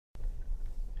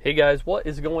Hey guys, what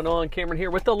is going on? Cameron here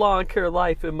with the Lawn Care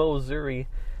Life in Missouri.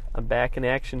 I'm back in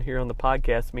action here on the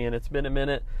podcast, man. It's been a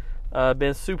minute.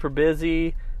 Been super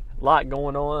busy. A lot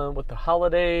going on with the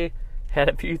holiday. Had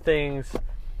a few things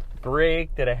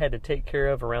break that I had to take care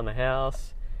of around the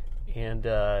house. And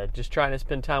just trying to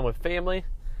spend time with family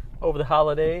over the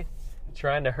holiday.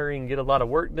 Trying to hurry and get a lot of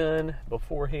work done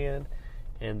beforehand.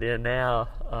 And then now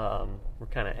we're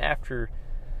kind of after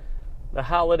the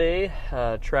holiday,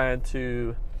 trying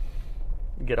to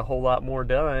get a whole lot more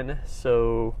done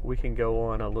so we can go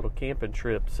on a little camping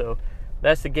trip. So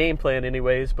that's the game plan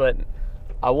anyways, but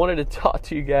I wanted to talk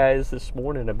to you guys this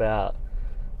morning about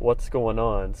what's going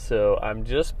on. So I'm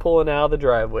just pulling out of the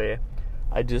driveway.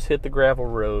 I just hit the gravel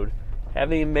road.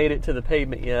 Haven't even made it to the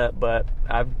pavement yet, but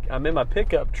I'm in my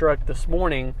pickup truck this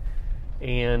morning,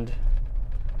 and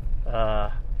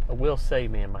I will say,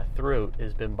 man, my throat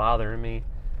has been bothering me.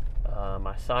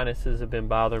 My sinuses have been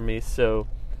bothering me, so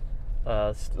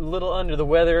a little under the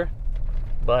weather,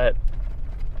 but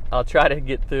I'll try to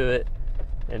get through it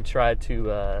and try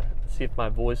to see if my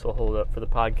voice will hold up for the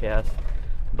podcast.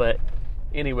 But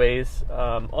anyways,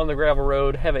 on the gravel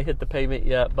road, haven't hit the pavement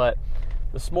yet, but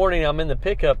this morning I'm in the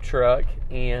pickup truck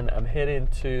and I'm heading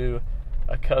to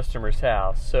a customer's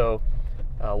house. So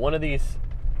one of these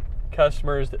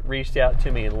customers that reached out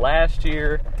to me last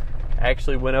year, I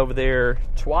actually went over there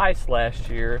twice last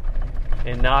year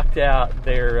and knocked out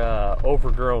their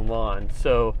overgrown lawn.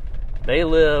 So they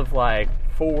live like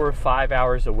 4 or 5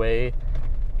 hours away,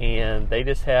 and they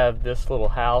just have this little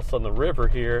house on the river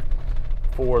here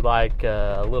for like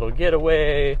a little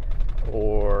getaway,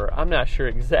 or I'm not sure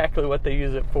exactly what they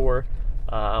use it for.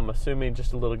 I'm assuming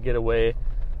just a little getaway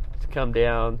to come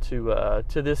down to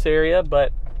this area.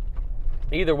 But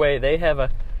either way, they have a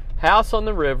house on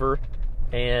the river.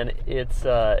 And it's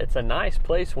a nice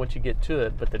place once you get to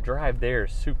it, but the drive there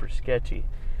is super sketchy.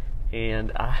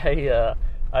 And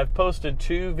I've posted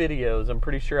 2 videos. I'm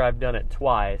pretty sure I've done it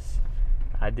twice.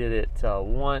 I did it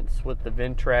once with the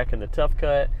Ventrac and the Tough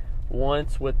Cut,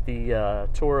 once with the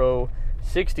Toro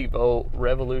 60-volt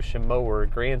Revolution mower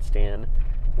grandstand.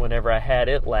 Whenever I had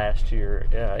it last year,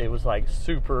 it was like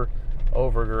super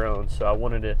overgrown, so I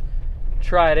wanted to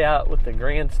try it out with the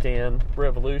grandstand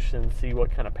Revolution, see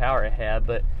what kind of power it had.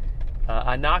 But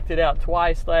I knocked it out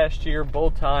twice last year.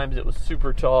 Both times it was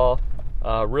super tall,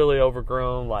 really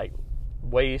overgrown, like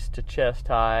waist to chest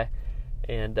high,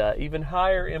 and even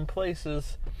higher in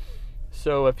places.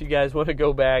 So if you guys want to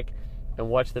go back and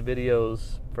watch the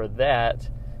videos for that,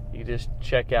 you just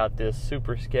check out this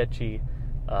super sketchy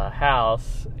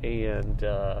house, and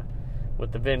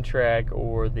with the Ventrac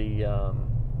or the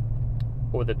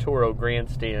Toro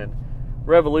grandstand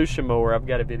Revolution mower. I've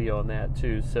got a video on that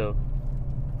too. So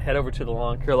head over to the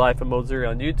Lawn Care Life in Missouri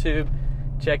on YouTube.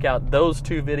 Check out those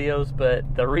 2 videos.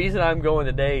 But the reason I'm going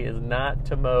today is not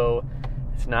to mow.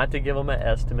 It's not to give them an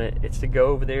estimate. It's to go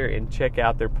over there and check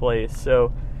out their place.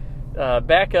 So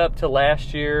back up to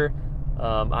last year,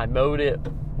 I mowed it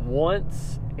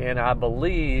once, and I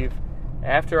believe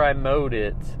after I mowed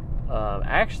it,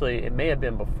 actually it may have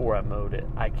been before I mowed it.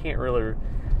 I can't really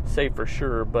say for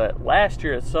sure, but last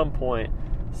year at some point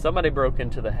somebody broke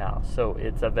into the house. So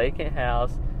it's a vacant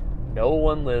house, no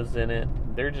one lives in it.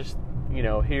 They're just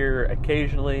here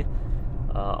occasionally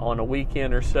on a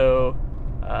weekend or so.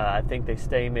 I think they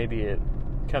stay,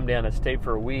 come down and stay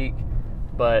for a week,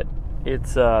 but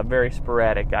it's very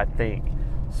sporadic, I think.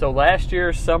 So last year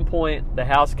at some point the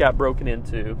house got broken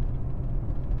into.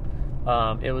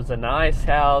 It was a nice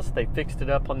house. They fixed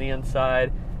it up on the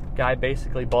inside. Guy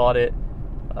basically bought it,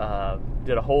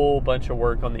 did a whole bunch of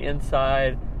work on the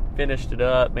inside, finished it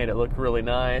up, made it look really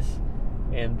nice,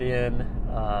 and then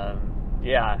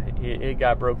it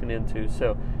got broken into.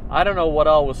 So I don't know what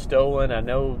all was stolen. I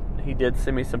know he did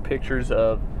send me some pictures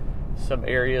of some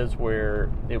areas where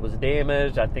it was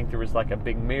damaged. I think there was like a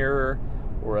big mirror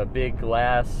or a big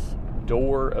glass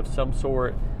door of some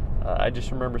sort. I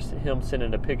just remember him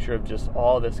sending a picture of just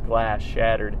all this glass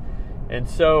shattered. And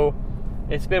so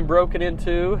it's been broken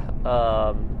into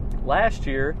last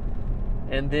year,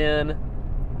 and then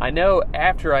I know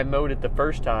after I mowed it the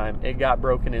first time, it got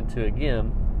broken into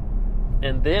again.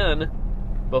 And then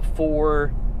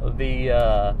after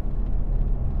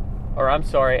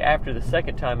the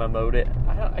second time I mowed it,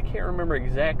 I can't remember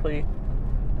exactly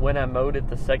when I mowed it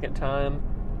the second time,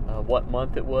 what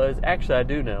month it was. Actually, I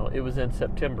do know. It was in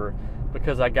September,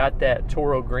 because I got that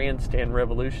Toro Grandstand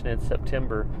Revolution in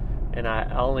September, and I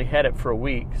only had it for a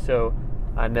week. So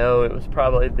I know it was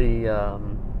probably the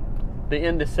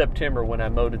end of September when I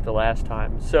mowed it the last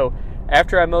time. So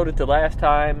after I mowed it the last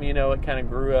time, it kind of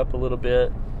grew up a little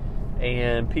bit,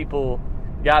 and people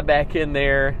got back in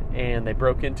there, and they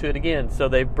broke into it again. So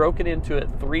they've broken into it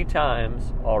 3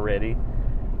 times already.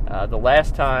 The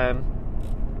last time,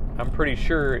 I'm pretty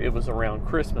sure it was around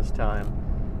Christmas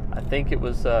time. I think it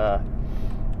was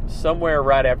somewhere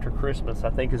right after Christmas, I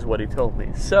think is what he told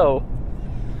me. So,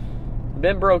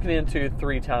 been broken into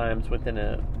 3 times within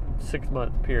a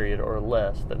 6-month period or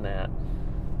less than that.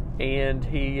 And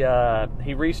he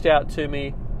reached out to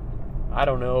me, I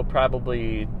don't know,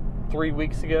 probably 3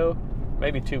 weeks ago,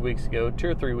 maybe 2 weeks ago, 2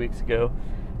 or 3 weeks ago,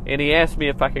 and he asked me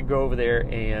if I could go over there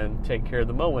and take care of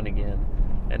the mowing again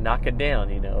and knock it down,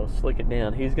 slick it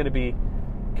down. He's going to be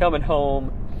coming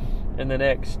home in the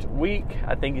next week.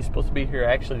 I think he's supposed to be here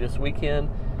actually this weekend,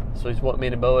 so he's wanting me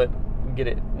to mow it, get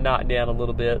it knocked down a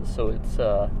little bit so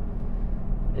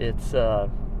it's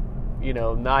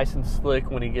nice and slick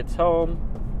when he gets home,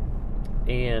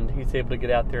 and he's able to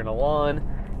get out there in the lawn,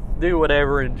 do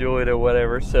whatever, enjoy it or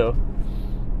whatever. So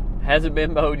hasn't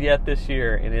been mowed yet this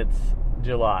year, and it's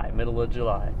July, middle of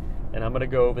July, and I'm going to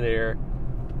go over there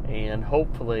and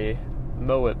hopefully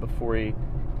mow it before he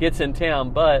gets in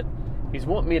town. But he's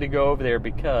wanting me to go over there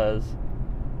because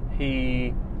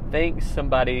he thinks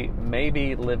somebody may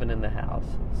be living in the house.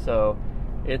 So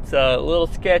it's a little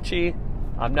sketchy.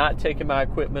 I'm not taking my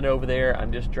equipment over there.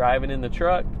 I'm just driving in the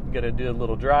truck. I'm going to do a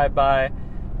little drive-by,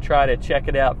 try to check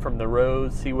it out from the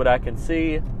road, see what I can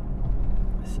see.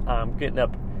 I'm getting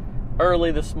up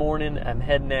early this morning. I'm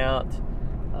heading out,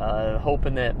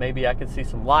 hoping that maybe I can see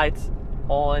some lights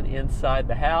on inside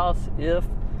the house if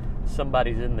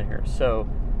somebody's in there. So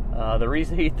the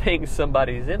reason he thinks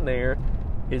somebody's in there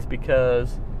is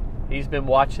because he's been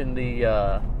watching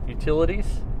the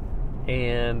utilities,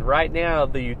 and right now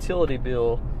the utility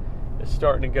bill is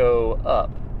starting to go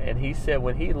up. And he said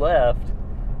when he left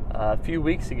a few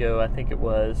weeks ago, I think it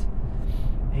was,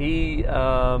 he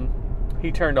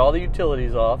turned all the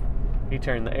utilities off. He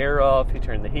turned the air off. He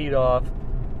turned the heat off.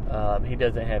 He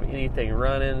doesn't have anything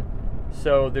running,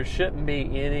 so there shouldn't be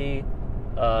any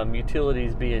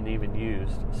utilities being even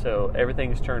used. So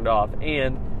everything's turned off.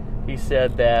 And he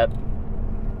said that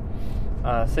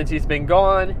since he's been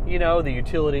gone, the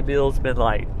utility bill's been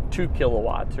like 2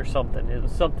 kilowatts or something. It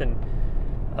was something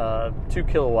 2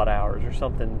 kilowatt hours or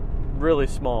something really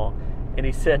small. And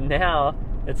he said now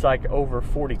it's like over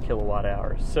 40 kilowatt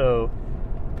hours. So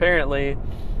apparently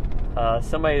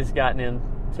somebody's gotten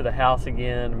into the house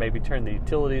again, maybe turned the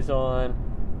utilities on,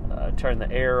 turn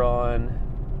the air on,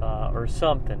 or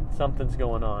something. Something's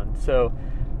going on. So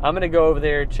I'm going to go over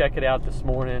there, check it out this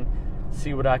morning,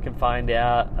 see what I can find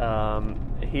out.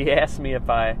 He asked me if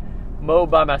I mow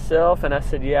by myself, and I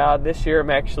said, yeah, this year I'm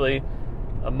actually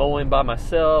mowing by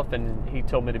myself, and he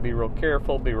told me to be real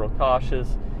careful, be real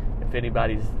cautious. If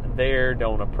anybody's there,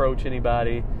 don't approach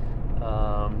anybody.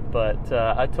 But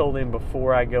I told him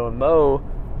before I go and mow,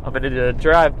 I'm going to do a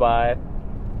drive-by.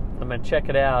 I'm going to check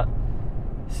it out,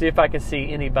 see if I can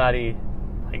see anybody's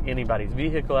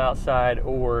vehicle outside,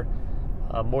 or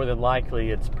more than likely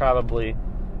it's probably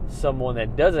someone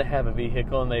that doesn't have a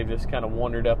vehicle and they've just kind of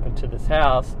wandered up into this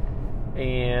house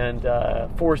and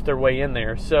forced their way in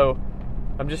there. So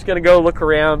I'm just going to go look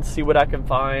around, see what I can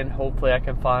find. Hopefully I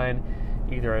can find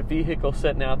either a vehicle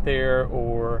sitting out there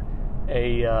or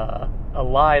a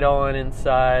light on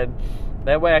inside.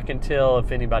 That way I can tell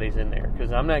if anybody's in there,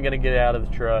 because I'm not going to get out of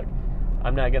the truck.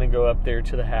 I'm not going to go up there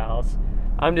to the house.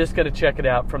 I'm just going to check it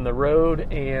out from the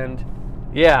road, and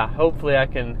yeah, hopefully I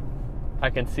can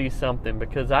see something,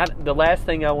 because the last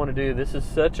thing I want to do, this is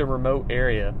such a remote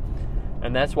area,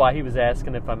 and that's why he was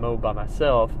asking if I mow by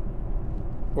myself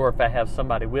or if I have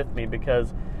somebody with me,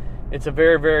 because it's a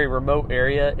very, very remote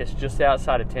area. It's just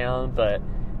outside of town, but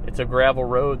it's a gravel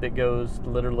road that goes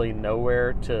literally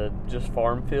nowhere to just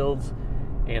farm fields,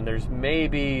 and there's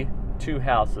maybe 2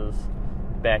 houses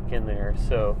back in there.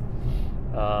 So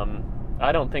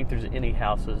I don't think there's any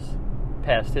houses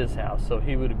past his house, so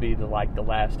he would be the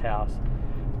last house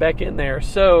back in there.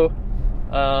 So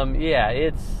yeah,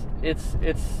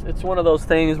 it's one of those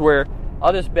things where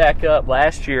I'll just back up.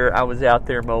 Last year I was out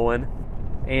there mowing,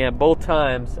 and both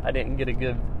times I didn't get a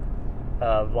good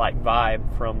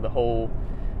vibe from the whole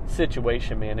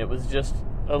situation, man. It was just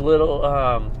a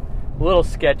little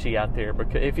sketchy out there,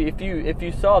 because if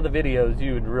you saw the videos,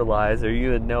 you would realize, or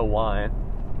you would know why.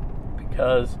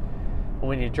 Because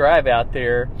when you drive out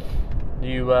there,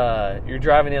 you're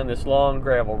driving down this long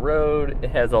gravel road. It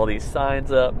has all these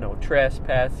signs up: no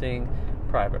trespassing,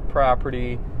 private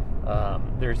property.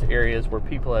 There's areas where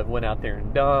people have went out there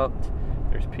and dumped.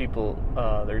 There's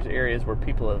areas where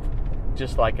people have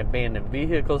just abandoned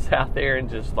vehicles out there and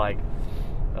just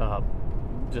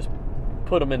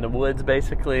put them in the woods,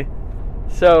 basically.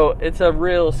 So it's a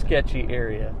real sketchy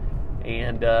area,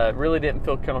 and really didn't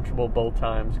feel comfortable both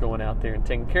times going out there and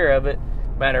taking care of it.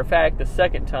 Matter of fact, the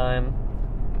second time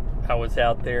I was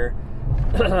out there,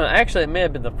 actually it may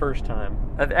have been the first time.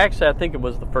 I think it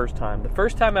was the first time. The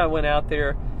first time I went out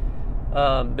there,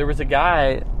 there was a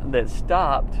guy that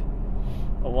stopped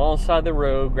alongside the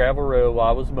road, gravel road, while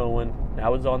I was mowing. I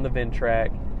was on the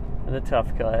Ventrac and the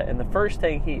Tough Cut, and the first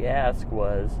thing he asked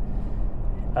was,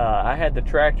 I had the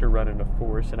tractor running, of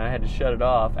course, and I had to shut it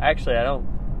off. Actually,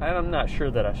 I'm not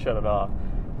sure that I shut it off.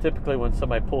 Typically, when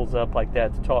somebody pulls up like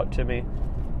that to talk to me,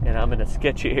 and I'm in a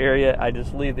sketchy area, I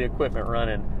just leave the equipment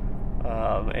running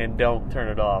and don't turn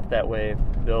it off. That way,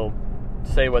 they'll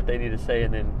say what they need to say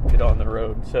and then get on the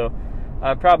road. So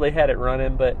I probably had it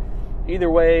running, but either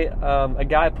way, a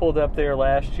guy pulled up there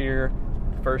last year,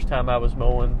 the first time I was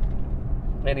mowing,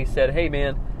 and he said, "Hey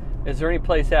man, is there any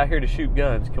place out here to shoot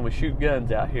guns? Can we shoot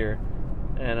guns out here?"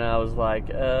 And I was like,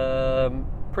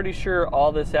 pretty sure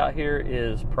all this out here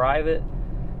is private.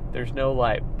 There's no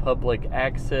like public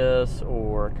access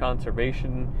or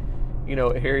conservation,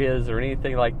 areas or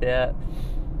anything like that.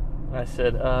 I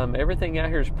said, everything out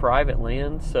here is private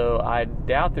land, so I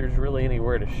doubt there's really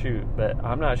anywhere to shoot, but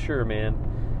I'm not sure, man.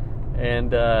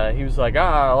 And he was like,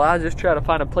 well, I'll just try to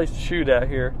find a place to shoot out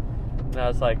here. And I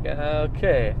was like,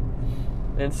 okay.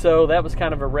 And so that was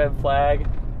kind of a red flag,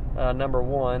 number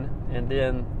one. And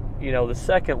then, the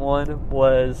second one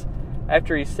was,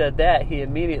 after he said that, he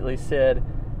immediately said,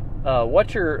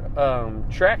 what's your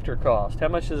tractor cost? How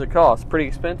much does it cost? Pretty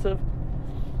expensive?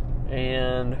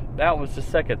 And that was the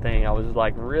second thing. I was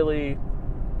like, really?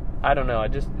 I don't know. It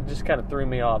just kind of threw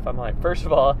me off. I'm like, first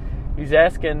of all, he's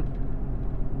asking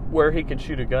where he can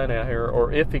shoot a gun out here,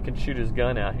 or if he can shoot his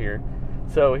gun out here.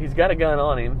 So he's got a gun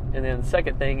on him. And then the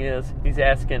second thing is, he's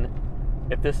asking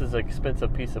if this is an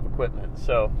expensive piece of equipment.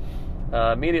 So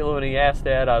immediately when he asked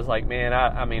that, I was like, man,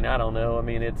 I don't know. I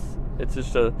mean, it's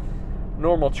just a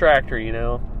normal tractor,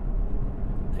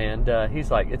 And he's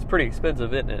like, it's pretty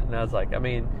expensive, isn't it? And I was like, I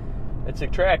mean, it's a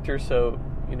tractor, so,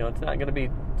 it's not going to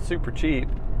be super cheap.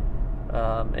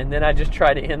 And then I just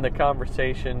tried to end the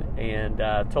conversation and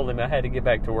told him I had to get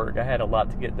back to work. I had a lot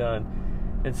to get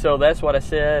done. And so that's what I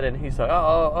said, and he's like,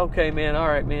 oh, okay, man, all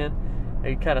right, man. And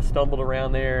he kind of stumbled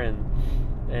around there and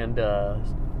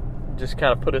just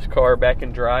kind of put his car back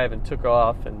in drive and took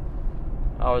off. And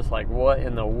I was like, what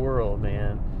in the world,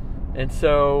 man? And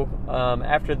so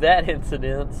after that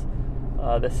incident,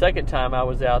 the second time I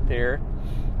was out there,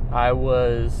 I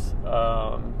was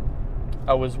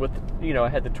with, I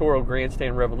had the Toro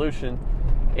Grandstand Revolution,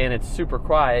 and it's super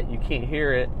quiet. You can't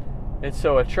hear it. And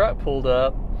so a truck pulled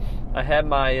up. I had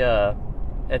my,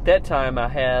 at that time I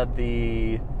had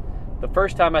the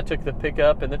first time I took the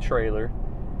pickup and the trailer.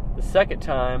 The second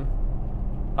time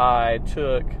I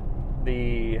took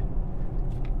the,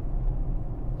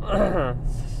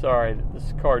 sorry,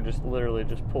 this car just literally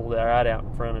just pulled right out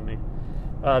in front of me.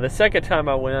 The second time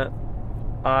I went,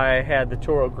 I had the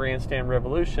Toro Grandstand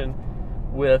Revolution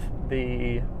with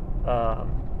the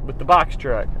box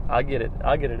truck. I'll get it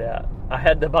out. I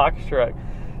had the box truck.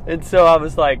 And so I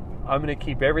was like, I'm going to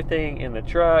keep everything in the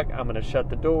truck. I'm going to shut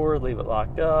the door, leave it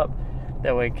locked up.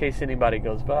 That way, in case anybody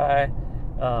goes by,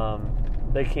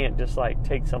 they can't just like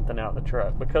take something out of the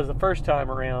truck. Because the first time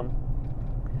around,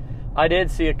 I did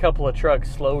see a couple of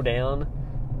trucks slow down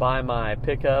by my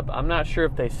pickup. I'm not sure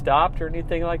if they stopped or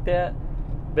anything like that,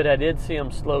 but I did see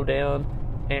them slow down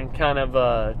and kind of,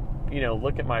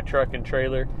 look at my truck and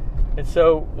trailer. And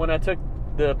so when I took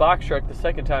the box truck the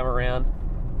second time around,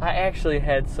 I actually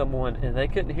had someone, and they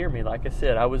couldn't hear me. Like I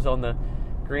said, I was on the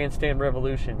Grandstand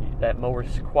Revolution. That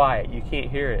mower's quiet. You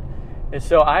can't hear it. And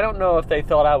so I don't know if they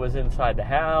thought I was inside the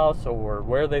house or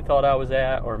where they thought I was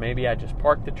at, or maybe I just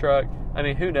parked the truck. I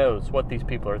mean, who knows what these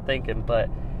people are thinking, but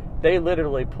they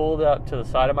literally pulled up to the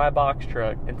side of my box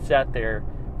truck and sat there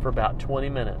for about 20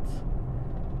 minutes.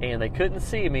 And they couldn't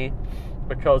see me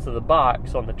because of the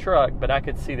box on the truck, but I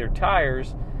could see their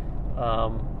tires.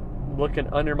 Looking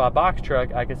under my box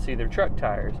truck, I could see their truck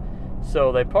tires.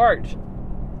 So they parked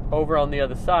over on the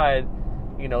other side,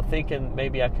 thinking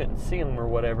maybe I couldn't see them or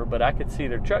whatever, but I could see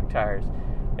their truck tires.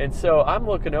 And so I'm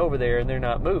looking over there, and they're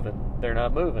not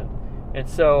moving. And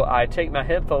so I take my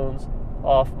headphones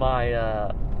off my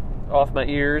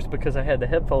ears, because I had the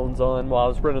headphones on while I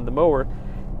was running the mower,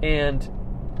 and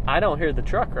I don't hear the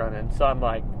truck running. So I'm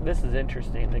like, this is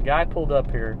interesting. The guy pulled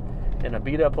up here in a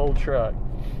beat up old truck,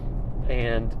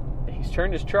 and he's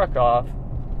turned his truck off,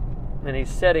 and he's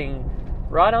sitting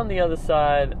right on the other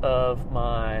side of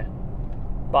my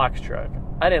box truck.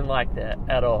 I didn't like that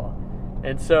at all.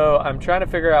 And so I'm trying to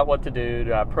figure out what to do.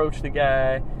 Do I approach the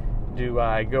guy Do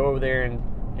I go over there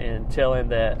and tell him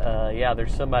that, yeah,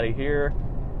 there's somebody here,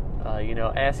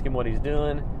 ask him what he's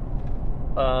doing?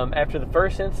 After the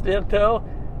first incident, though,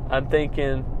 I'm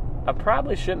thinking I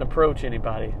probably shouldn't approach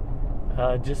anybody,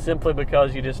 just simply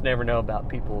because you just never know about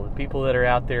people. The people that are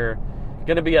out there are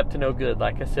going to be up to no good.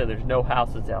 Like I said, there's no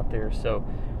houses out there, so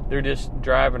they're just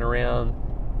driving around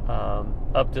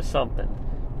up to something.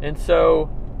 And so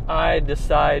I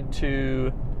decide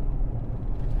to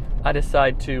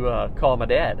call my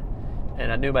dad.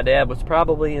 And I knew my dad was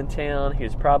probably in town. He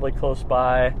was probably close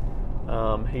by.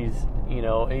 I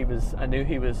knew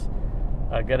he was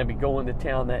going to be going to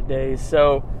town that day.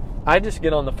 So I just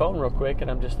get on the phone real quick,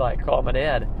 and I'm just like, call my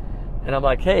dad. And I'm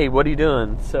like, hey, what are you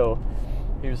doing? So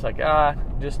he was like,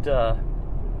 just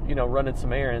running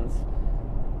some errands.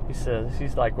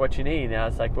 He's like, what you need? And I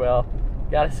was like, well,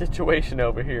 got a situation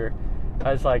over here.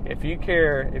 I was like, if you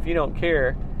don't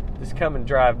care, just come and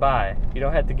drive by. You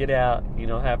don't have to get out. You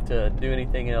don't have to do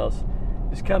anything else.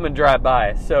 Just come and drive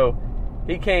by. So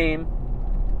he came,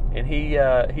 and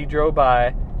he drove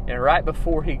by, and right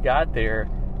before he got there,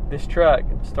 this guy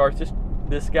starts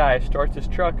his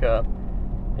truck up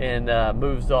and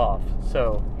moves off.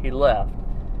 So he left,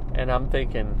 and I'm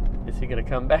thinking, is he going to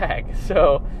come back?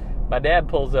 So my dad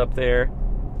pulls up there,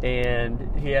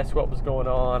 and he asked what was going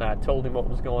on. I told him what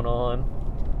was going on.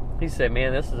 He said,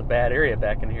 man, this is a bad area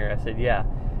back in here. I said, yeah,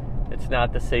 it's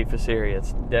not the safest area.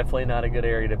 It's definitely not a good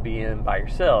area to be in by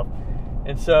yourself.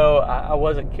 And so I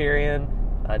wasn't carrying.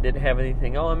 I didn't have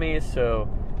anything on me. So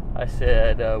I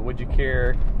said, would you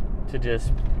care to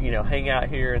just, hang out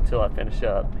here until I finish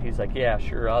up? He's like, yeah,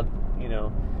 sure. I'm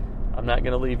not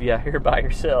going to leave you out here by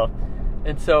yourself.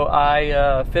 And so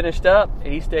I finished up.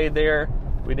 He stayed there.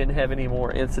 We didn't have any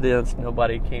more incidents.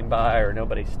 Nobody came by or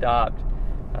nobody stopped.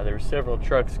 There were several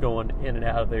trucks going in and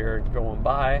out of there going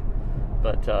by,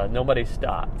 but nobody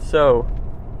stopped. So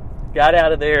got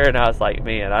out of there, and I was like,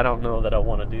 man, I don't know that I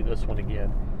want to do this one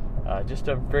again. Just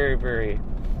a very, very,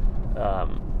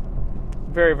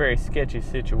 very, very sketchy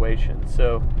situation.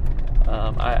 So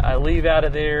I leave out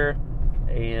of there,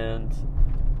 and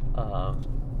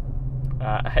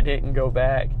I didn't go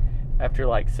back after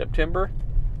like September.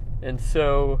 And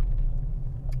so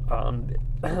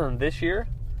this year,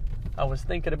 I was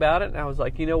thinking about it, and I was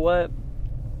like, you know what?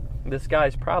 This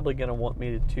guy's probably going to want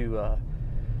me to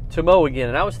mow again.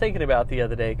 And I was thinking about it the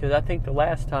other day, because I think the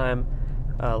last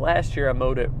year I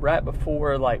mowed it right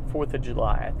before like 4th of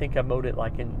July. I think I mowed it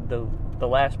like in the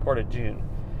last part of June.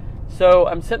 So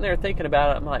I'm sitting there thinking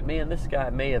about it. I'm like, man, this guy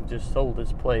may have just sold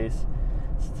his place.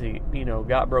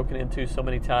 Got broken into so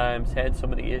many times, had so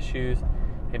many issues.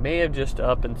 He may have just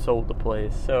up and sold the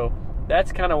place. So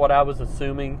that's kind of what I was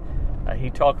assuming. He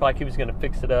talked like he was going to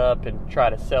fix it up and try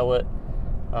to sell it.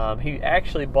 He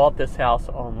actually bought this house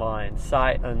online,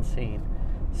 sight unseen.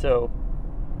 So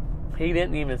he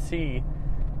didn't even see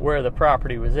where the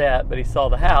property was at, but he saw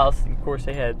the house. Of course,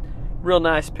 they had real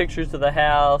nice pictures of the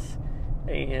house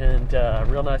and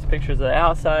real nice pictures of the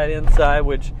outside, inside,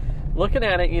 which looking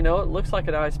at it, it looks like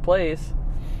a nice place.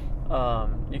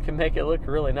 You can make it look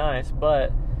really nice,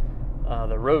 but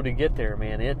the road to get there,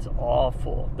 man, it's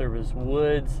awful. There's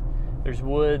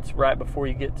woods right before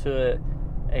you get to it,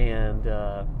 and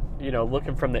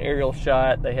looking from the aerial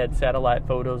shot, they had satellite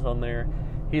photos on there.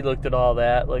 He looked at all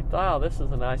that, like, wow, this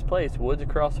is a nice place. Woods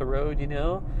across the road,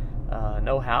 no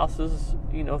houses,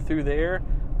 through there.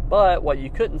 But what you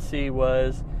couldn't see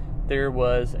was there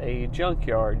was a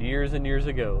junkyard years and years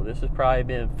ago. This has probably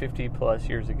been 50 plus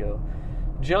years ago.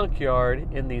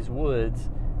 Junkyard in these woods,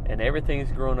 and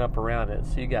everything's grown up around it.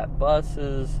 So you got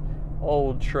buses,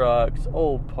 old trucks,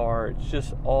 old parts,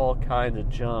 just all kinds of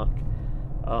junk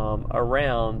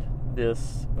around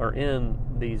this, or in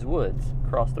these woods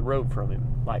across the road from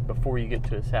him, like before you get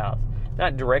to his house.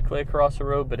 Not directly across the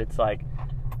road, but it's like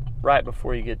right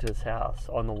before you get to his house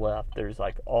on the left. There's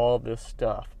like all this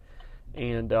stuff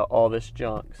and all this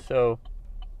junk. So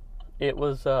it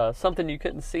was something you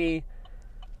couldn't see.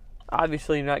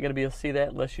 Obviously, you're not going to be able to see that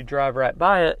unless you drive right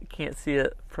by it. You can't see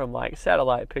it from like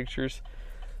satellite pictures.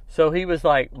 So he was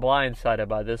like blindsided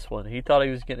by this one. He thought he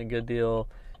was getting a good deal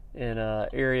in an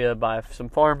area by some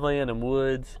farmland and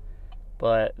woods,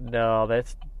 but no,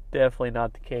 that's definitely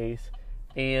not the case.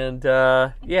 And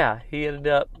he ended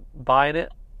up buying it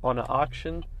on an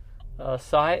auction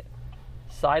site,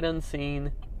 sight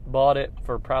unseen. Bought it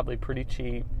for probably pretty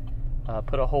cheap.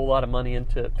 Put a whole lot of money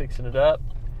into it, fixing it up.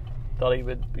 Thought he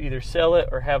would either sell it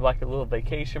or have like a little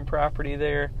vacation property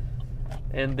there.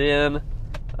 And then,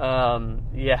 and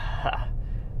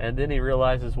then he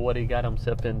realizes what he got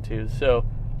himself into. So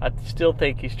I still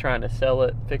think he's trying to sell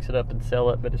it, fix it up and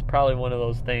sell it, but it's probably one of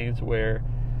those things where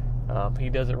He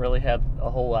doesn't really have a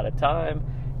whole lot of time.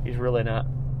 He's really not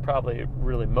probably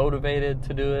really motivated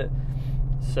to do it.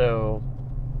 So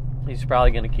he's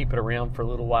probably going to keep it around for a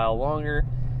little while longer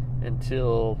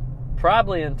until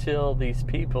these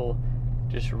people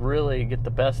just really get the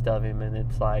best of him, and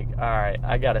it's like, all right,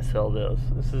 I got to sell this.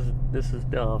 This is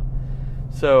dumb.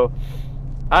 So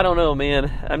I don't know,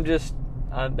 man.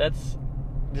 That's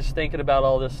just thinking about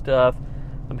all this stuff.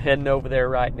 I'm heading over there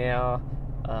right now,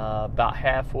 about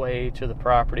halfway to the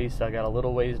property, so I got a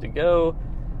little ways to go.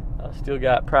 Still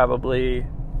got probably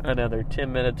another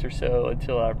 10 minutes or so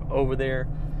until I'm over there.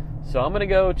 So I'm going to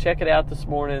go check it out this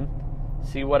morning,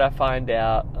 see what I find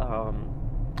out.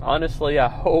 Honestly, I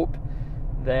hope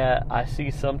that I see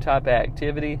some type of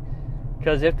activity,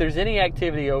 because if there's any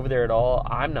activity over there at all,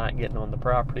 I'm not getting on the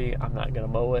property. I'm not going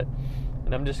to mow it.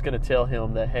 And I'm just going to tell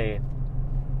him that, hey,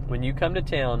 when you come to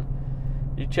town,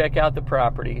 you check out the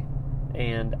property,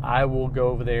 and I will go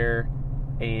over there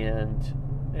and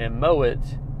mow it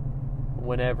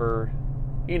whenever,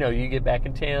 you get back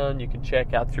in town. You can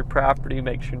check out your property,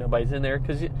 make sure nobody's in there,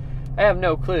 because I have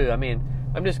no clue. I mean,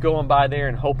 I'm just going by there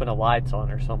and hoping a light's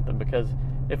on or something, because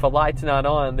if a light's not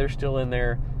on, they're still in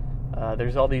there.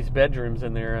 There's all these bedrooms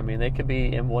in there. I mean, they could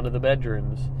be in one of the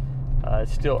bedrooms.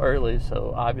 It's still early,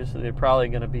 so obviously they're probably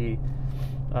going to be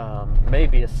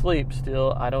maybe asleep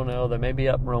still. I don't know. They may be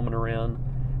up roaming around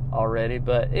already,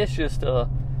 but it's just a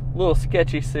little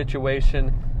sketchy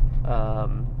situation.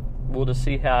 We'll just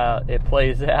see how it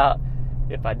plays out.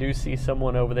 If I do see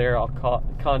someone over there, I'll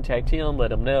contact him,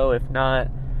 let him know. If not,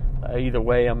 either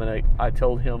way, I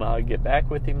told him I would get back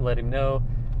with him, let him know.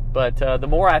 But the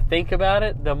more I think about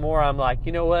it, the more I'm like,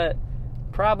 you know what?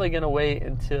 Probably going to wait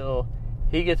until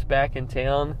he gets back in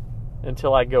town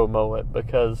until I go mow it,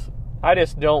 because I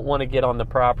just don't want to get on the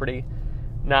property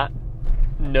not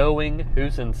knowing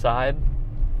who's inside.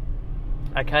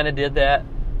 I kind of did that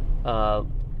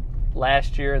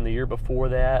last year and the year before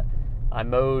that. I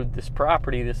mowed this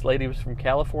property. This lady was from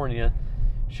California.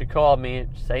 She called me,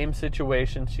 same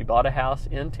situation. She bought a house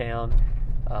in town.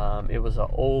 It was an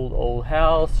old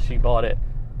house. She bought it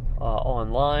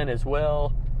online as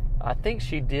well. I think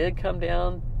she did come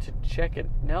down to check it.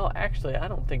 No, actually, I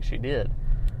don't think she did.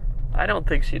 I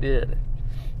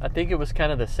think it was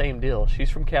kind of the same deal. She's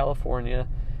from California.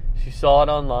 She saw it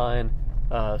online,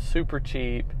 super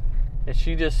cheap, and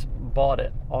she just bought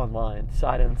it online,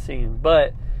 sight unseen.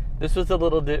 But this was a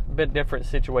little bit different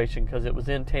situation, because it was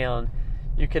in town.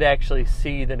 You could actually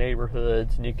see the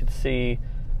neighborhoods, and you could see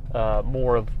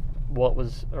more of what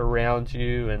was around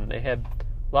you, and they had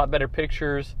a lot better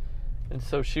pictures, and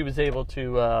so she was able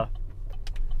to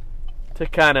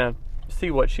kind of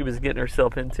see what she was getting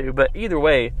herself into. But either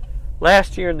way,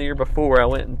 last year and the year before, I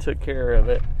went and took care of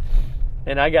it,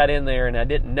 and I got in there and I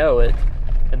didn't know it,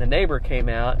 and the neighbor came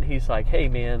out and he's like, hey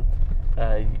man,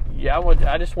 I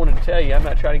just wanted to tell you, I'm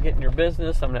not trying to get in your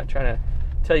business, I'm not trying to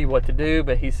tell you what to do,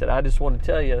 but he said, I just want to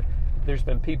tell you, there's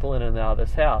been people in and out of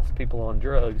this house, people on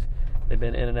drugs. They've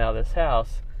been in and out of this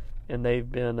house, and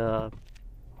they've been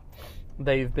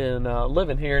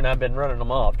living here, and I've been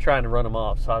trying to run them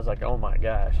off. So I was like, oh my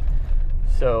gosh.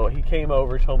 So he came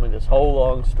over, told me this whole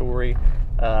long story.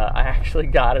 I actually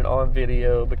got it on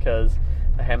video because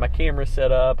I had my camera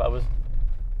set up. I was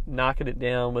knocking it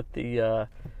down with the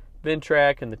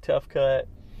Ventrac and the Tough Cut,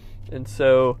 and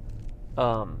so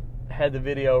had the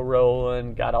video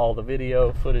rolling, got all the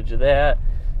video footage of that.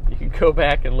 You can go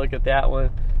back and look at that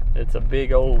one. It's a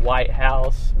big old white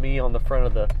house, me on the front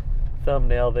of the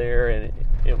thumbnail there, and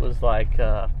it was like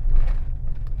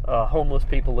homeless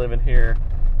people living here,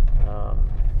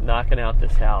 knocking out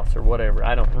this house or whatever.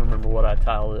 I don't remember what I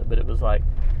titled it, but it was like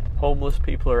homeless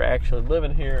people are actually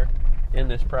living here in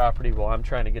this property while I'm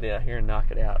trying to get out here and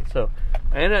knock it out. So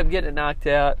I ended up getting it knocked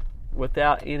out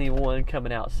without anyone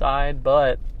coming outside,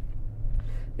 but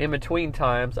in between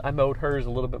times, I mowed hers a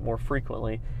little bit more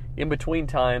frequently. In between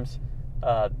times,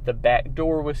 the back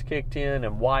door was kicked in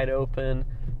and wide open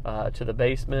to the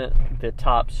basement. The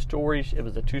top story, it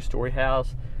was a 2-story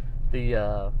house.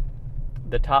 The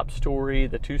top story,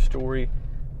 the 2-story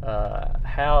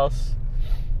house,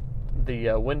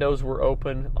 the windows were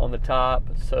open on the top,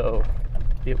 so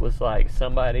it was like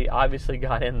somebody obviously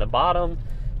got in the bottom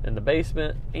in the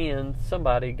basement, and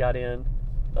somebody got in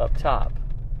up top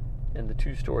in the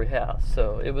 2-story house.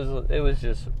 So it was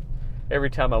just, every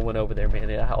time I went over there,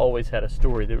 man, I always had a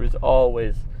story. There was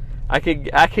always, I could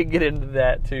get into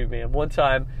that too, man. One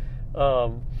time,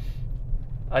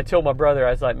 I told my brother,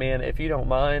 I was like, man, if you don't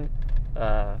mind,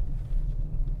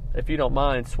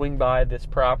 swing by this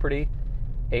property.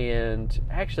 And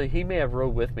actually, he may have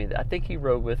rode with me. I think he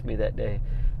rode with me that day.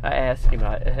 I asked him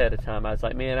ahead of time. I was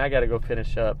like, man, I got to go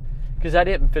finish up. Because I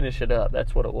didn't finish it up.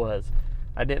 That's what it was.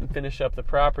 I didn't finish up the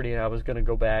property, and I was going to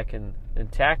go back and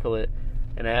tackle it.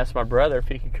 And I asked my brother if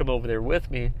he could come over there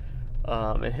with me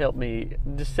and help me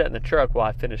just sit in the truck while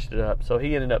I finished it up. So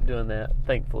he ended up doing that,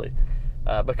 thankfully.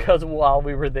 Because while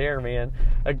we were there, man,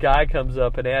 a guy comes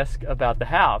up and asks about the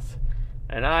house.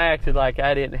 And I acted like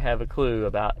I didn't have a clue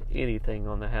about anything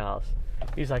on the house.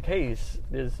 He's like, hey,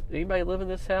 does anybody live in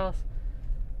this house?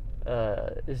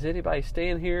 Is anybody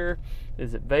staying here?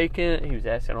 Is it vacant? He was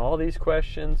asking all these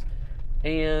questions.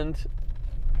 And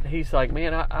he's like,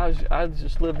 man, I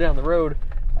just live down the road.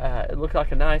 It looked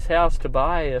like a nice house to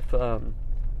buy if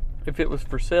it was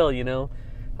for sale, you know.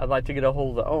 I'd like to get a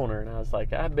hold of the owner. And I was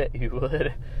like, I bet you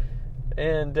would.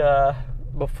 And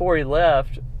before he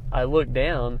left, I looked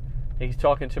down. He's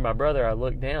talking to my brother. I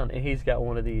looked down, and he's got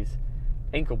one of these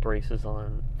ankle braces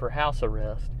on for house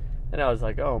arrest. And I was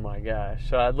like, oh my gosh.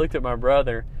 So I looked at my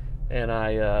brother, and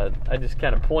I just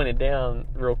kind of pointed down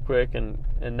real quick and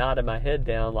nodded my head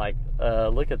down like,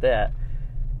 look at that.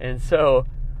 And so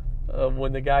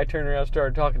when the guy turned around and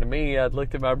started talking to me, I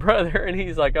looked at my brother, and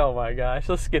he's like, oh my gosh,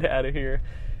 let's get out of here.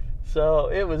 So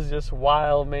it was just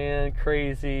wild, man,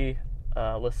 crazy.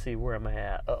 Let's see, where am I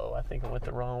at? Uh-oh, I think I went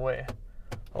the wrong way.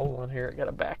 Hold on here, I got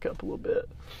to back up a little bit.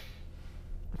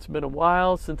 It's been a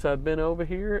while since I've been over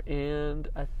here, and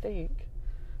I think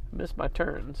I missed my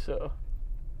turn. So,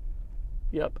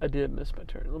 yep, I did miss my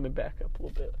turn. Let me back up a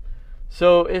little bit.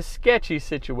 So, it's sketchy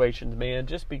situations, man.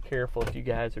 Just be careful if you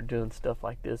guys are doing stuff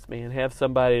like this, man. Have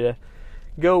somebody to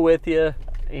go with you,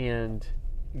 and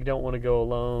you don't want to go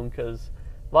alone, because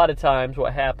a lot of times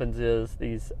what happens is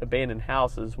these abandoned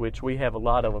houses, which we have a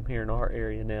lot of them here in our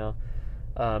area now,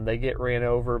 they get ran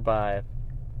over by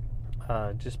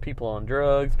just people on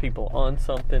drugs, people on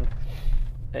something.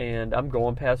 And I'm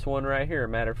going past one right here.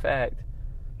 Matter of fact,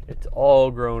 it's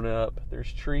all grown up.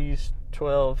 There's trees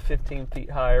 12, 15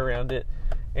 feet high around it.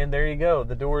 And there you go.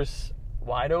 The door's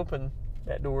wide open.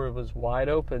 That door was wide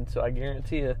open. So I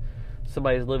guarantee you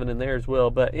somebody's living in there as well.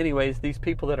 But anyways, these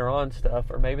people that are on stuff,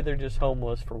 or maybe they're just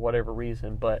homeless for whatever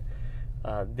reason, but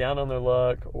down on their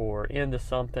luck or into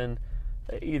something,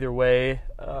 either way,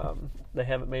 they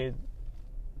haven't made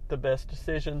the best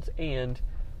decisions, and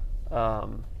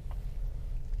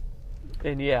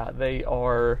yeah,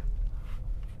 there's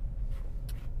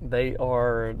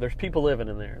people living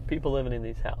in there, people living in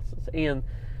these houses, and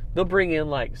they'll bring in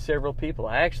like several people.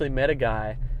 I actually met a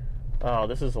guy,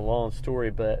 this is a long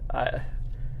story, but I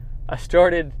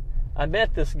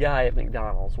met this guy at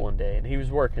McDonald's one day, and he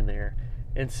was working there,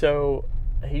 and so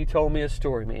he told me a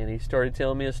story, man. He started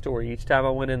telling me a story. Each time I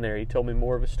went in there, he told me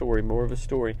more of a story.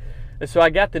 And so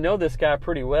I got to know this guy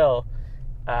pretty well.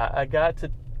 I got to,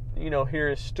 hear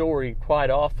his story quite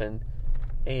often.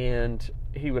 And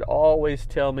he would always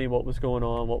tell me what was going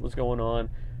on.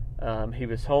 He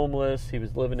was homeless. He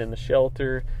was living in the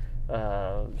shelter.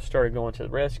 Started going to the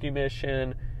rescue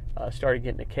mission. Started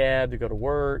getting a cab to go to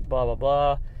work, blah, blah,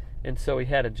 blah. And so he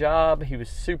had a job. He was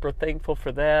super thankful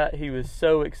for that. He was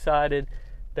so excited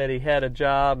that he had a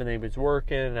job and he was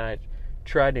working, and I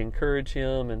tried to encourage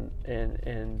him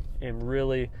and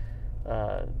really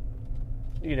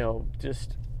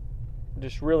just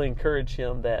really encourage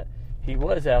him that he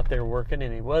was out there working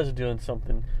and he was doing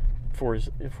something for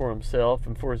himself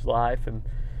and for his life, and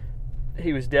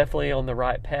he was definitely on the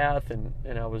right path, and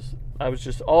I was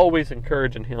just always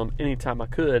encouraging him anytime I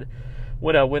could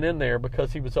when I went in there,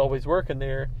 because he was always working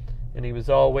there and he was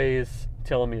always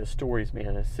telling me his stories,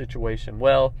 man, his situation.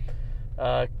 Well,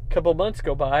 a couple months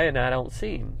go by and I don't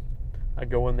see him. I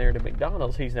go in there to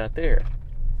McDonald's, he's not there.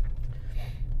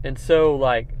 And so,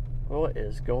 like, what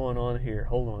is going on here?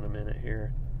 Hold on a minute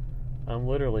here. I'm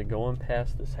literally going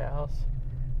past this house,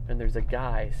 and there's a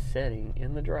guy sitting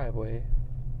in the driveway.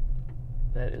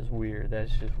 That is weird.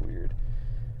 That's just weird.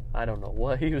 I don't know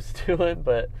what he was doing,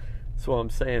 but that's what I'm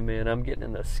saying, man. I'm getting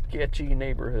in the sketchy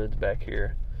neighborhoods back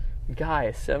here. Guy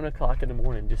at 7 o'clock in the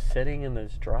morning just sitting in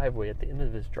this driveway, at the end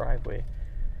of his driveway.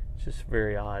 It's just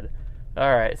very odd.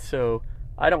 Alright, so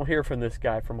I don't hear from this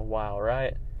guy from a while,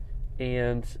 right?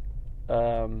 And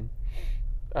I'm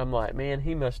like, man,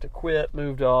 he must have quit,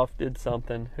 moved off, did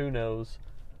something. Who knows?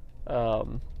 I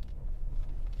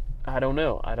don't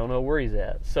know. I don't know where he's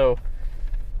at. So,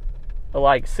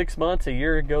 like 6 months, a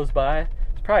year goes by.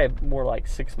 It's probably more like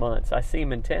 6 months. I see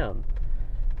him in town.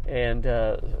 And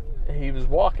he was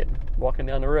walking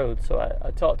down the road. So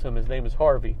I talked to him. His name is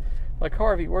Harvey. I'm like,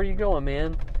 Harvey, where are you going,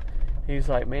 man? He's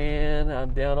like, man,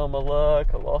 I'm down on my luck.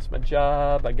 I lost my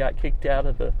job. I got kicked out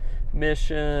of the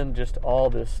mission. Just all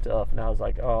this stuff. And I was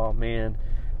like, oh, man,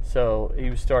 So he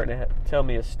was starting to tell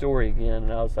me a story again,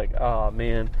 and I was like, oh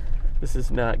man, this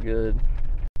is not good.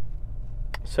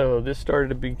 So this started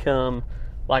to become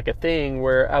like a thing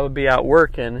where I would be out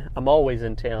working. I'm always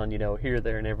in town, here,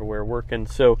 there, and everywhere working.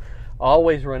 So I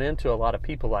always run into a lot of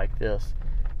people like this.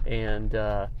 And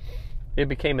it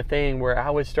became a thing where I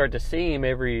would start to see him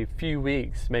every few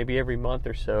weeks, maybe every month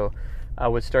or so. I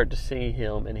would start to see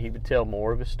him, and he would tell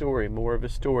more of a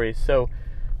story. So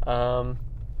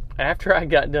after I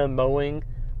got done mowing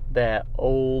that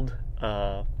old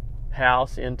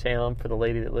house in town for the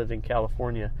lady that lived in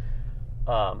California,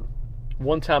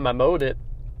 one time I mowed it,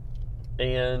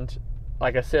 and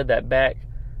like I said, that back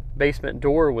basement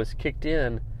door was kicked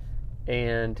in,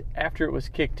 and after it was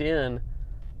kicked in,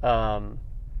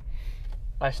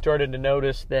 I started to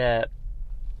notice that,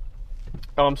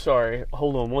 I'm sorry,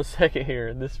 hold on one second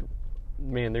here.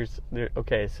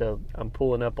 Okay, so I'm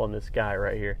pulling up on this guy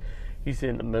right here. He's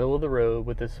in the middle of the road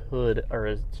with his hood, or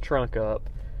his trunk up.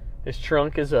 His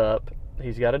trunk is up.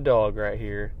 He's got a dog right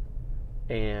here,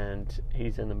 and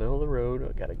he's in the middle of the road.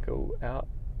 I gotta go out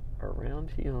around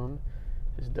him.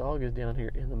 His dog is down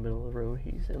here in the middle of the road.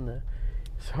 He's in the,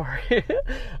 sorry,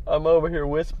 I'm over here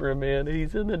whispering, man.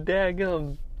 He's in the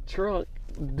daggum trunk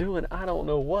doing I don't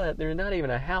know what. There's not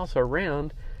even a house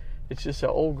around. It's just an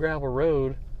old gravel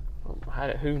road.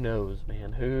 Who knows,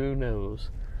 man? Who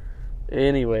knows?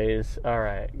 Anyways,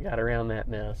 alright, got around that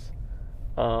mess.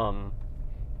 I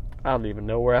don't even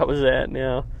know where I was at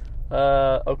now.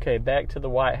 Okay, back to the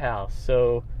White House.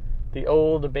 So, the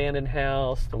old abandoned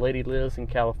house, the lady lives in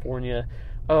California.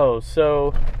 Oh,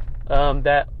 so,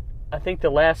 I think the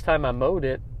last time I mowed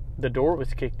it, the door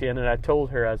was kicked in, and I told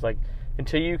her, I was like,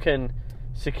 until you can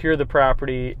secure the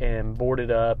property and board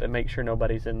it up and make sure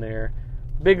nobody's in there.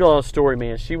 Big long story,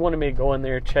 man. She wanted me to go in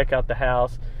there, check out the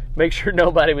house, make sure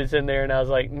nobody was in there, and I was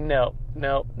like, nope,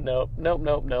 not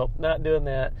doing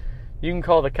that. You can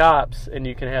call the cops and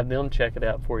you can have them check it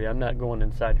out for you. I'm not going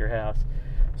inside your house.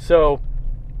 So,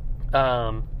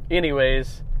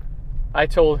 anyways, I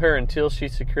told her until she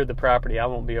secured the property, I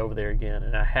won't be over there again,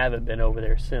 and I haven't been over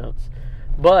there since.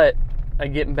 But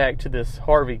I'm getting back to this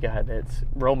Harvey guy that's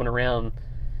roaming around,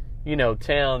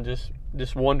 town,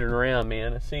 just wandering around,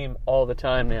 man. I see him all the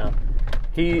time now.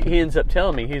 He ends up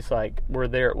telling me, he's like, we're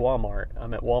there at Walmart.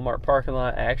 I'm at Walmart parking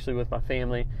lot, actually with my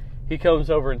family. He comes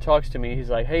over and talks to me. He's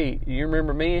like, hey, you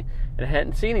remember me? And I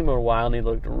hadn't seen him in a while, and he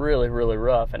looked really, really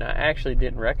rough, and I actually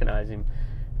didn't recognize him.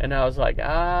 And I was like,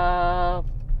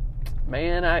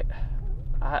 man, I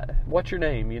what's your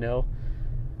name,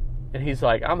 And he's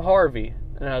like, I'm Harvey.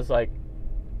 And I was like,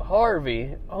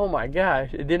 Harvey? Oh my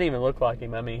gosh, it didn't even look like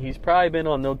him. I mean, he's probably been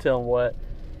on no telling what.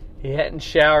 He hadn't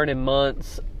showered in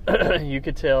months. You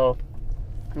could tell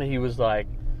he was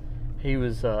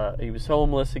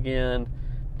homeless again,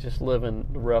 just living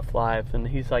the rough life. And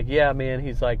he's like, yeah, man,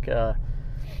 he's like,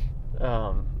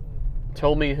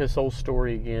 told me his whole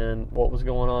story again, what was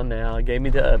going on now, gave me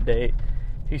the update.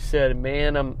 He said,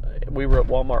 man, we were at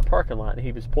Walmart parking lot, and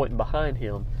he was pointing behind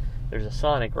him. There's a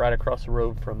Sonic right across the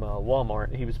road from Walmart,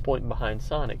 and he was pointing behind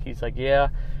Sonic. He's like, yeah,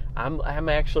 I'm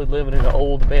actually living in an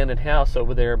old abandoned house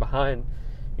over there behind,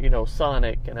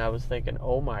 Sonic. And I was thinking,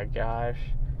 oh my gosh,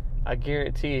 I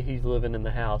guarantee you he's living in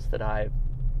the house that I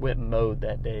went and mowed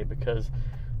that day, because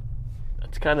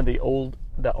it's kind of the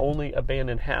only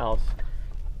abandoned house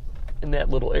in that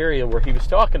little area where he was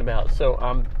talking about. So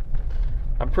I'm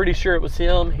pretty sure it was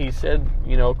him. He said,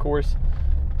 of course,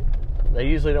 they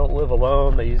usually don't live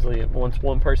alone. They usually, once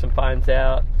one person finds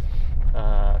out,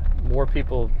 more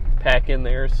people pack in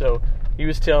there. So he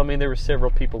was telling me there were several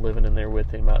people living in there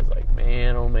with him. I was like,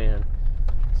 man, oh man.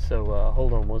 So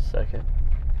hold on one second.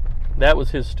 That was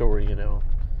his story,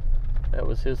 That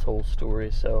was his whole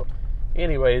story. So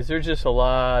anyways, there's just a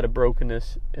lot of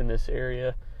brokenness in this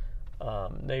area,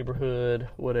 neighborhood,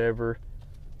 whatever.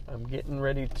 I'm getting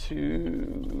ready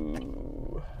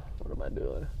to, what am I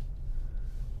doing?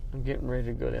 I'm getting ready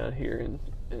to go down here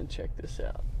and check this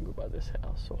out. Go by this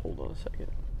house. So hold on a second.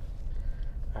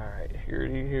 Alright,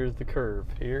 here's the curve.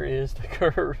 Here is the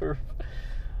curve.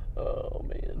 Oh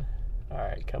man.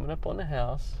 Alright, coming up on the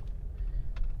house.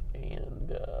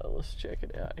 And let's check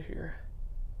it out here.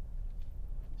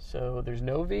 So there's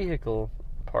no vehicle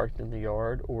parked in the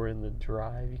yard or in the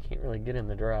drive. You can't really get in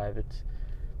the drive.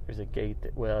 There's a gate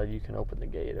that, you can open the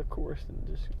gate, of course, and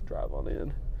just drive on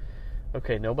in.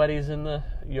 Okay, nobody's in the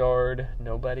yard.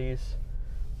 Nobody's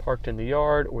parked in the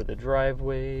yard or the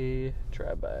driveway.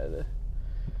 Try by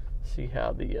see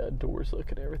how the doors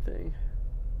look and everything.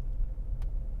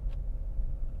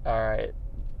 Alright.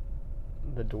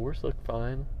 The doors look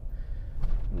fine.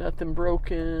 Nothing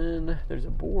broken. There's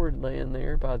a board laying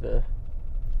there by the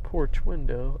porch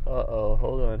window. Uh-oh,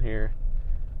 hold on here.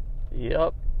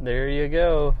 Yep, there you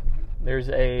go. There's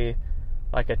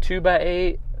like a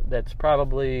 2x8 that's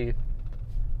probably,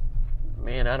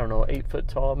 man, I don't know, 8 foot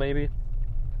tall maybe.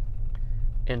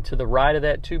 And to the right of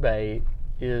that 2x8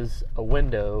 is a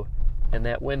window, and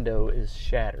that window is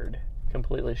shattered,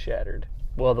 completely shattered.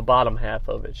 Well, the bottom half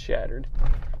of it's shattered.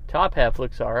 Top half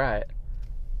looks all right.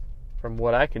 From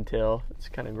what I can tell, it's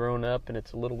kind of grown up and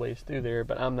it's a little ways through there,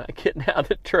 but I'm not getting out of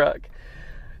the truck.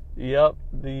 Yep,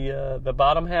 the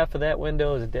bottom half of that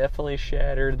window is definitely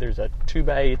shattered. There's a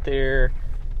 2x8 there.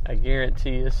 I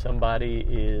guarantee you somebody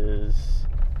is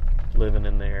living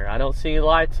in there. I don't see any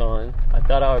lights on. I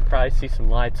thought I would probably see some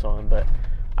lights on, but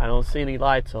I don't see any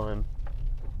lights on.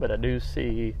 But I do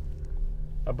see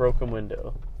a broken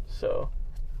window. So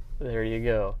there you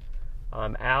go.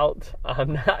 I'm out.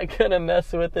 I'm not going to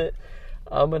mess with it.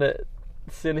 I'm going to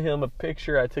send him a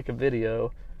picture. I took a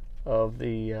video of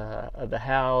the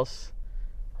house.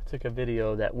 I took a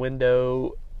video of that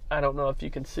window. I don't know if you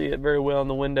can see it very well in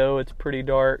the window. It's pretty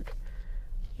dark.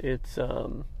 It's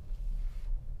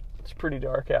pretty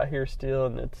dark out here still,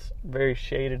 and it's very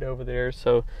shaded over there.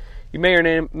 So you may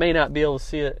or may not be able to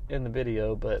see it in the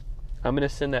video, but I'm going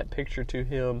to send that picture to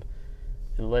him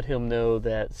and let him know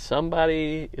that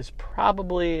somebody is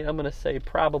probably, I'm going to say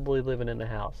probably living in the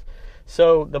house.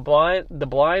 So the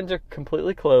blinds are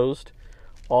completely closed.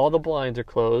 All the blinds are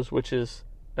closed, which is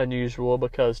unusual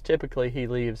because typically he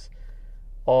leaves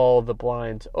all the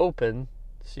blinds open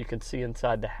so you can see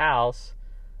inside the house.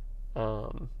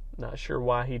 Not sure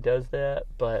why he does that,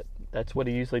 but that's what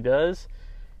he usually does.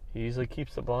 He usually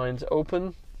keeps the blinds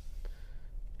open,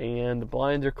 and the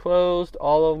blinds are closed.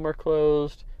 All of them are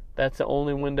closed. That's the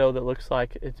only window that looks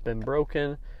like it's been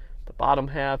broken. The bottom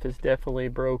half is definitely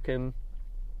broken.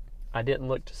 I didn't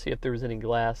look to see if there was any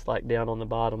glass like down on the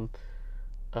bottom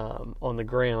on the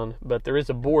ground, but there is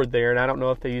a board there, and I don't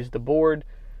know if they used the board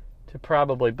to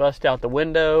probably bust out the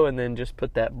window and then just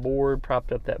put that board,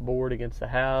 propped up that board against the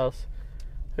house.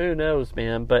 Who knows,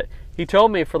 man? But he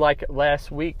told me for like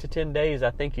last week to 10 days,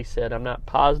 I think he said, I'm not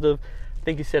positive, I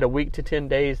think he said a week to 10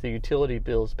 days the utility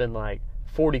bill's been like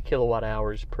 40 kilowatt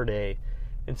hours per day.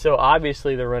 And so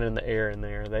obviously they're running the air in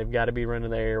there. They've got to be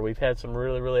running the air. We've had some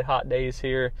really, really hot days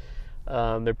here.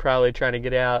 They're probably trying to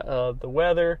get out of the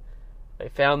weather. They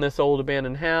found this old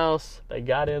abandoned house. They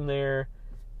got in there,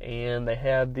 and they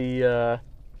had the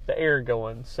air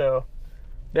going. So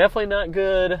definitely not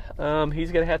good.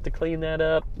 He's going to have to clean that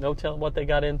up. No telling what they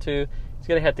got into. He's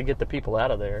going to have to get the people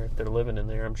out of there if they're living in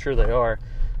there. I'm sure they are,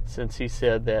 since he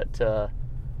said that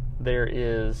there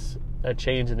is a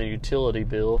change in the utility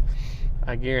bill.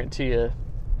 I guarantee you,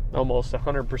 almost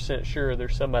 100% sure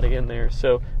there's somebody in there,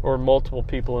 so, or multiple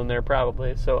people in there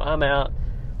probably. So I'm out.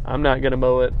 I'm not going to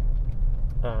mow it.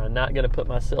 Not going to put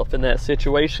myself in that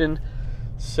situation.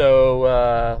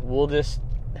 So we'll just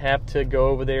have to go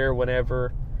over there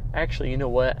whenever. Actually, you know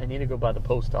what? I need to go by the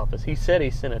post office. He said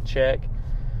he sent a check,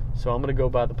 so I'm going to go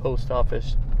by the post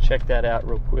office, check that out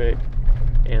real quick,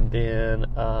 and then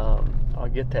I'll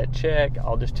get that check.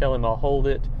 I'll just tell him I'll hold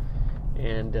it.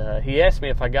 And he asked me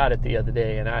if I got it the other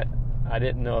day, and I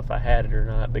didn't know if I had it or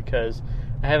not because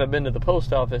I haven't been to the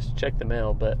post office to check the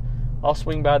mail, but I'll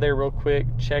swing by there real quick,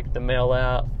 check the mail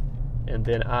out, and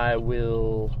then I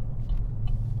will...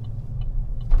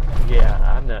 Yeah,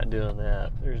 I'm not doing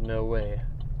that. There's no way.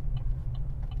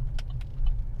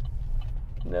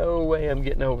 No way I'm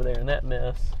getting over there in that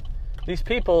mess. These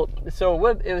people, so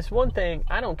it was one thing,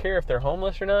 I don't care if they're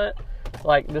homeless or not.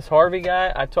 Like this Harvey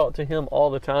guy, I talk to him all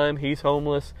the time. He's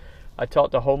homeless. I talk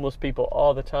to homeless people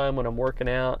all the time when I'm working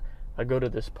out. I go to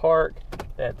this park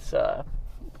that's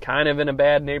kind of in a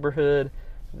bad neighborhood.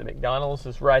 The McDonald's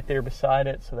is right there beside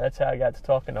it, so that's how I got to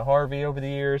talking to Harvey over the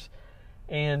years.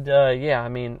 And yeah, I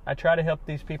mean, I try to help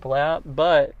these people out,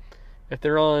 but if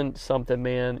they're on something,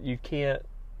 man, you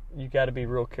got to be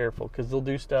real careful because they'll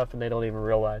do stuff and they don't even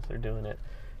realize they're doing it.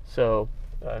 So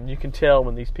you can tell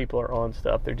when these people are on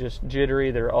stuff. They're just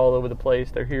jittery. They're all over the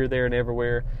place. They're here, there, and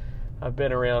everywhere. I've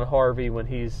been around Harvey when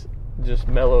he's just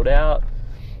mellowed out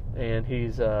and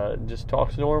he's just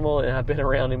talks normal, and I've been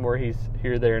around him where he's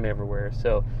here, there, and everywhere.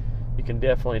 So you can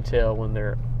definitely tell when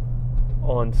they're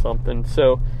on something.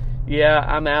 So yeah,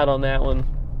 I'm out on that one.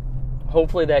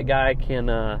 Hopefully that guy can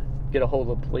get a hold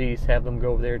of the police, have them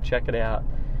go over there, check it out,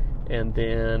 and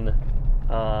then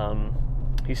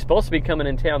he's supposed to be coming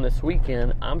in town this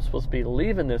weekend. I'm supposed to be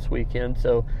leaving this weekend,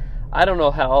 so I don't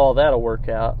know how all that'll work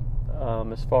out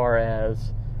as far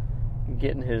as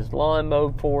getting his lawn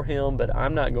mowed for him, but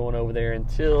I'm not going over there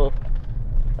until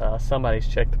somebody's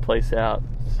checked the place out.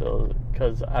 So,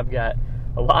 because I've got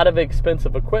a lot of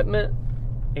expensive equipment,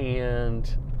 and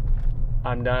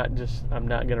I'm not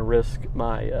gonna risk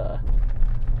my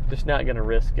just not gonna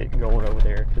risk it going over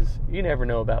there, because you never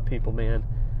know about people, man.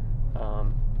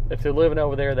 If they're living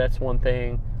over there, that's one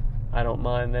thing. I don't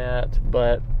mind that,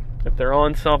 but if they're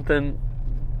on something,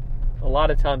 a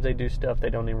lot of times they do stuff they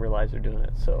don't even realize they're doing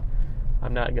it. So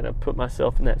I'm not gonna put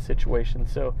myself in that situation.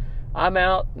 So I'm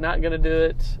out, not gonna do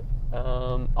it.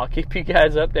 I'll keep you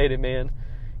guys updated, man.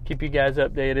 Keep you guys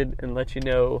updated and let you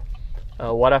know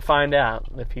what I find out.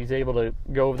 If he's able to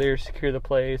go over there, secure the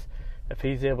place, if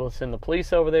he's able to send the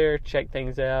police over there, check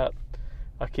things out,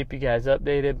 I'll keep you guys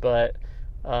updated. But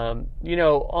on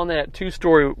that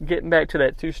 2-story, getting back to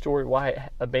that 2-story white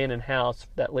abandoned house,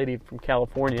 that lady from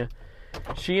California,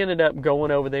 she ended up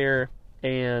going over there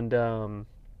and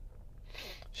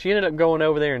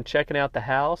checking out the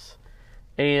house.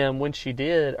 And when she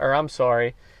did,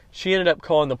 she ended up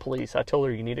calling the police. I told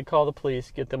her, you need to call the police,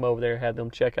 get them over there, have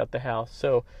them check out the house.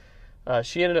 So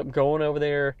she ended up going over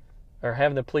there, or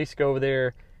having the police go over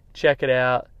there, check it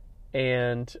out.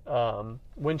 And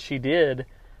when she did,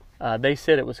 they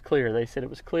said it was clear. They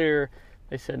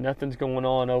said nothing's going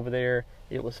on over there.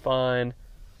 It was fine.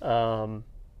 No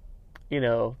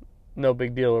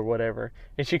big deal or whatever.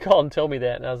 And she called and told me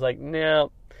that. And I was like,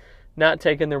 no, not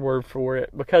taking their word for it.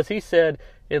 Because he said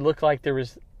it looked like there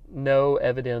was no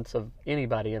evidence of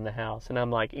anybody in the house. And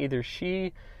I'm like, either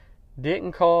she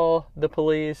didn't call the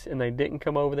police and they didn't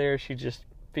come over there, she just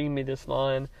feed me this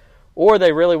line, or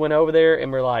they really went over there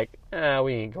and were like,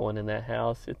 we ain't going in that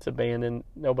house, it's abandoned,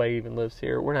 nobody even lives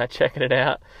here, we're not checking it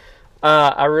out.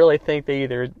 I really think she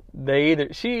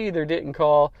either didn't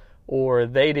call or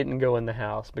they didn't go in the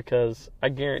house, because I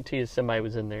guarantee you somebody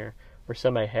was in there, or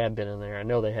somebody had been in there. I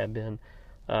know they had been,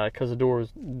 because the door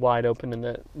was wide open and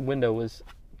the window was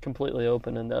completely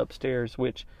open in the upstairs,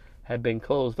 which had been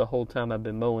closed the whole time I've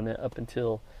been mowing it up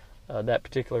until that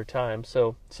particular time.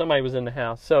 So somebody was in the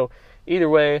house. So either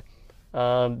way,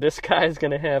 this guy's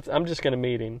I'm just going to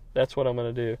meet him. That's what I'm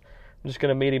going to do. I'm just going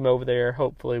to meet him over there.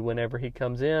 Hopefully whenever he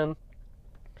comes in,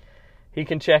 he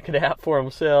can check it out for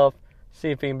himself, see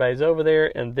if anybody's over there,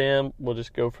 and then we'll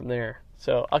just go from there.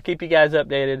 So I'll keep you guys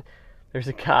updated. There's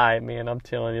a guy, man, I'm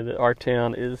telling you that our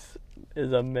town is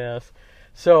a mess.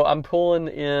 So I'm pulling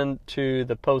into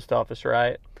the post office,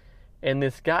 right? And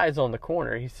this guy's on the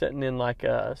corner. He's sitting in like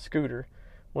a scooter,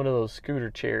 one of those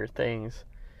scooter chair things.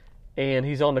 And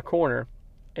he's on the corner.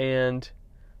 And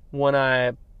when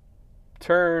I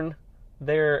turn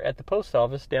there at the post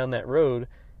office down that road,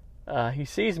 he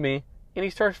sees me and he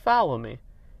starts following me.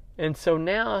 And so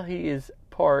now he is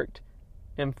parked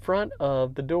in front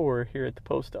of the door here at the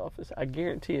post office. I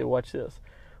guarantee you, watch this.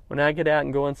 When I get out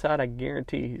and go inside, I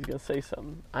guarantee he's going to say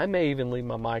something. I may even leave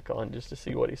my mic on just to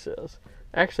see what he says.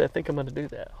 Actually, I think I'm going to do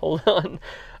that. Hold on.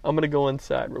 I'm going to go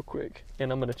inside real quick,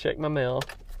 and I'm going to check my mail.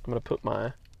 I'm going to put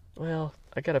I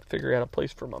got to figure out a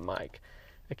place for my mic.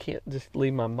 I can't just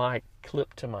leave my mic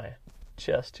clipped to my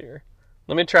chest here.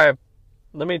 Let me try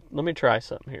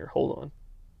something here. Hold on.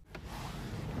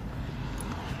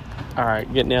 All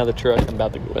right, getting out of the truck. I'm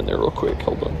about to go in there real quick.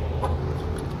 Hold on.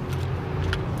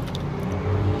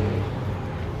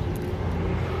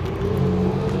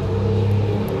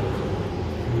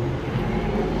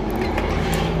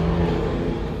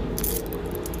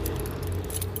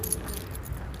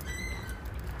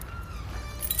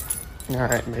 All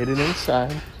right, made it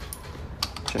inside.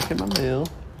 Checking my mail.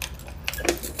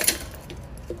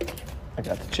 I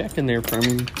got the check in there from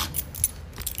him.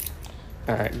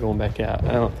 All right, going back out.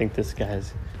 I don't think this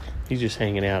guy's, he's just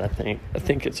hanging out, I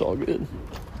think it's all good.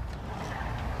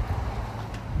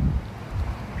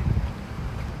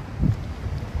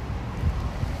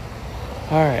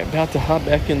 All right, about to hop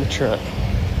back in the truck.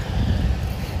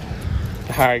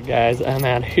 All right, guys, I'm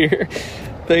out of here.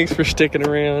 Thanks for sticking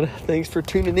around. Thanks for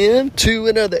tuning in to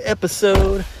another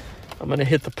episode. I'm going to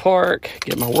hit the park,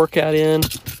 get my workout in.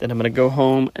 Then I'm going to go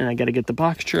home, and I got to get the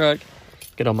box truck,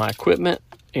 get all my equipment,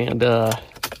 and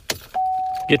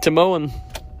get to mowing.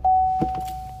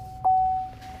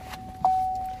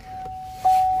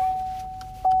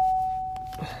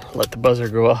 Let the buzzer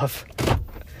go off.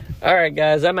 All right,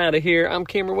 guys, I'm out of here. I'm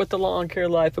Cameron with the Lawn Care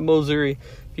Life of Missouri.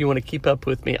 If you want to keep up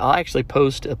with me, I'll actually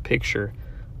post a picture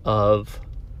of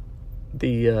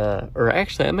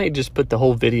I may just put the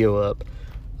whole video up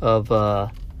of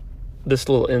this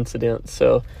little incident.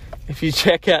 So if you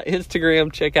check out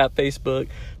Instagram, check out Facebook,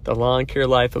 the Lawn Care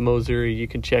Life of Missouri, you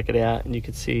can check it out and you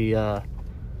can see,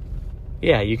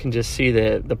 you can just see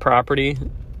the property.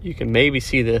 You can maybe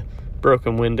see the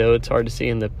broken window. It's hard to see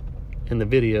in the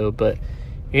video, but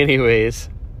anyways,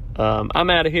 I'm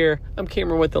out of here. I'm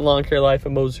Cameron with the Lawn Care Life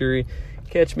of Missouri.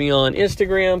 Catch me on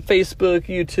Instagram, Facebook,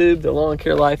 YouTube, The Lawn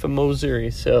Care Life of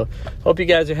Missouri. So hope you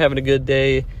guys are having a good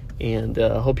day, and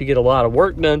hope you get a lot of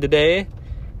work done today.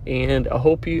 And I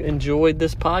hope you enjoyed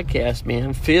this podcast,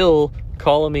 man. Phil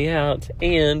calling me out,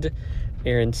 and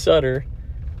Aaron Sutter,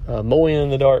 Mowing in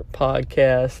the Dark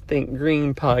podcast, Think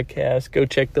Green podcast. Go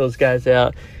check those guys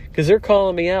out because they're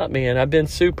calling me out, man. I've been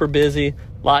super busy, a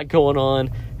lot going on.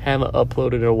 Haven't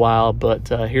uploaded in a while, but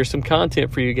here's some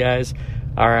content for you guys.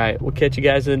 All right, we'll catch you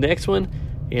guys in the next one.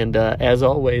 And as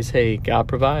always, hey, God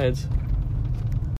provides.